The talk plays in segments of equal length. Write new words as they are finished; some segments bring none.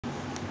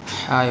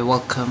Hi,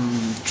 welcome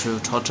to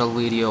Total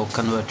Video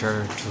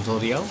Converter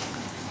tutorial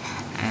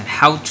and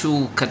how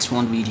to cut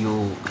one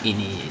video in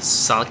a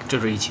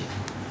selected region.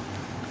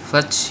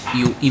 First,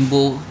 you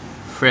import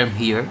from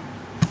here,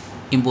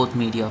 import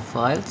media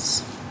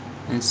files,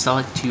 and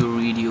select your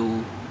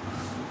video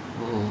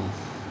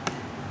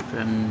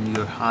from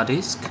your hard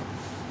disk,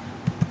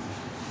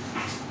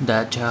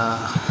 data,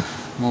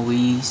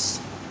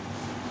 movies.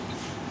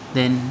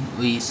 Then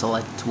we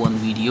select one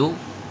video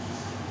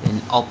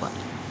and open.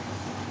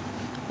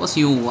 First,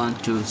 you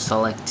want to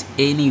select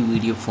any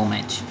video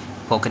format: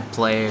 pocket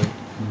player,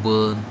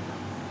 burn,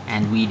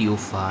 and video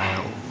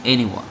file,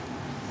 anyone.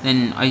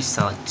 Then I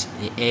select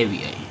the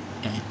AVI,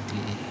 and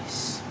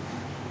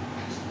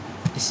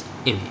this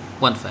AVI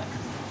one file.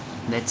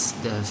 That's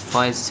the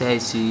file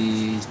size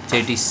is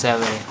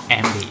 37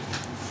 MB.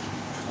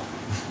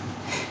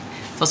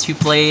 First, you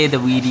play the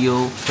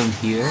video from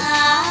here.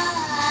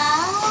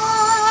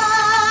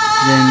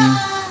 Then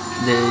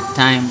the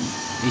time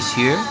is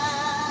here.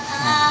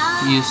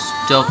 You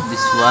stop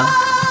this one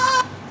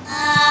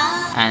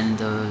and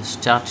the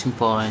starting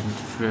point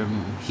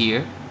from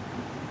here.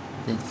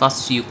 Then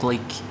first you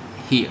click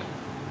here,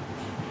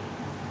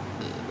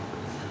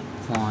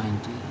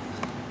 point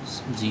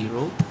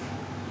 0.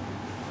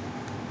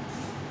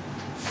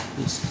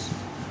 This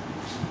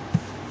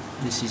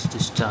is the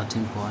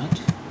starting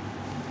point,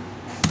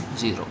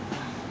 0.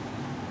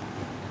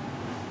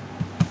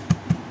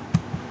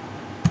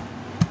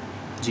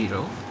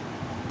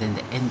 Then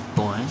the end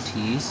point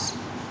is,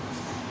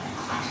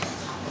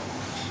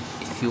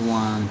 if you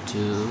want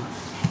to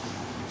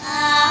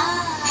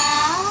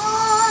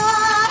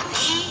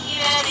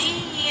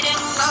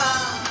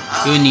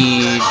you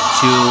need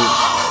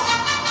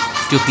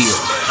to here.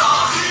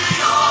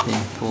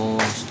 Then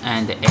pause,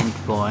 and the end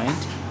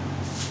point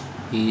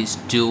is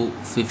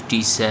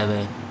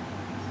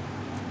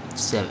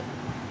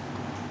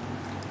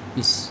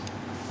 257.7.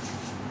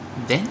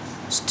 Then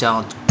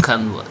start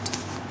convert.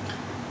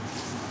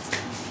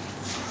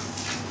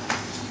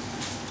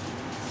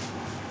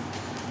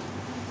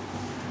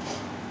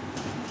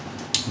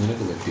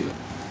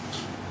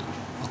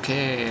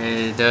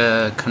 Okay,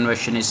 the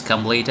conversion is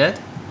completed.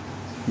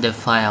 The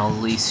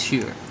file is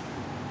here.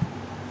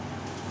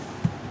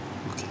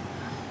 Okay.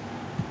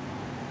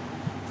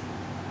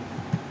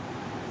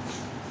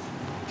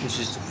 This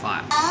is the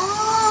file.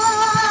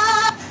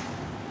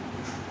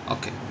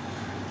 Okay.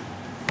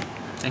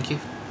 Thank you.